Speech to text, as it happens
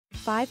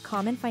5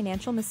 Common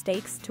Financial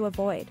Mistakes to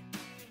Avoid.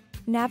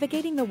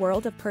 Navigating the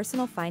world of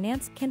personal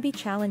finance can be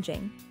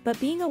challenging, but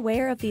being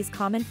aware of these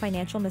common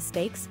financial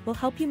mistakes will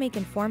help you make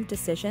informed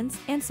decisions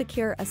and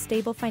secure a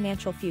stable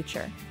financial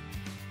future.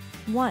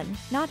 1.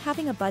 Not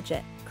having a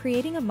budget.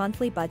 Creating a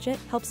monthly budget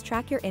helps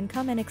track your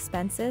income and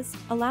expenses,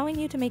 allowing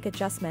you to make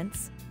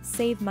adjustments,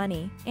 save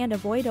money, and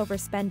avoid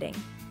overspending.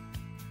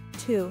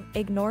 2.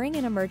 Ignoring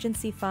an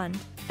emergency fund.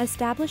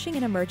 Establishing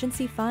an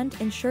emergency fund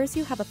ensures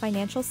you have a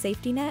financial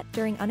safety net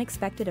during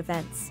unexpected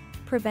events,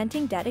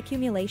 preventing debt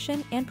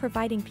accumulation and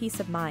providing peace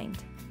of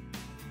mind.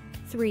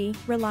 3.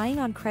 Relying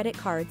on credit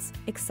cards.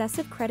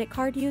 Excessive credit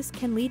card use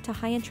can lead to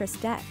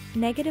high-interest debt,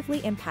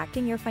 negatively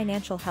impacting your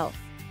financial health.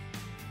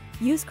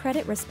 Use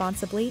credit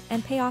responsibly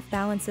and pay off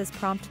balances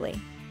promptly.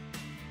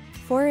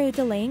 4.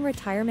 Delaying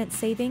retirement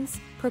savings.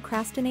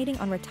 Procrastinating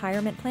on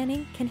retirement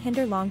planning can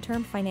hinder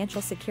long-term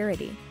financial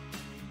security.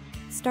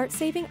 Start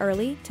saving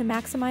early to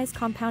maximize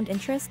compound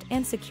interest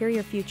and secure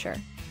your future.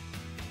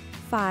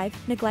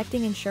 5.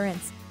 Neglecting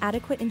insurance.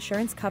 Adequate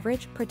insurance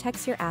coverage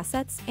protects your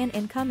assets and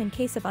income in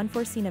case of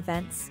unforeseen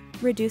events,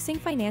 reducing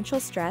financial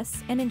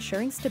stress and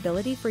ensuring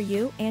stability for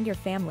you and your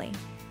family.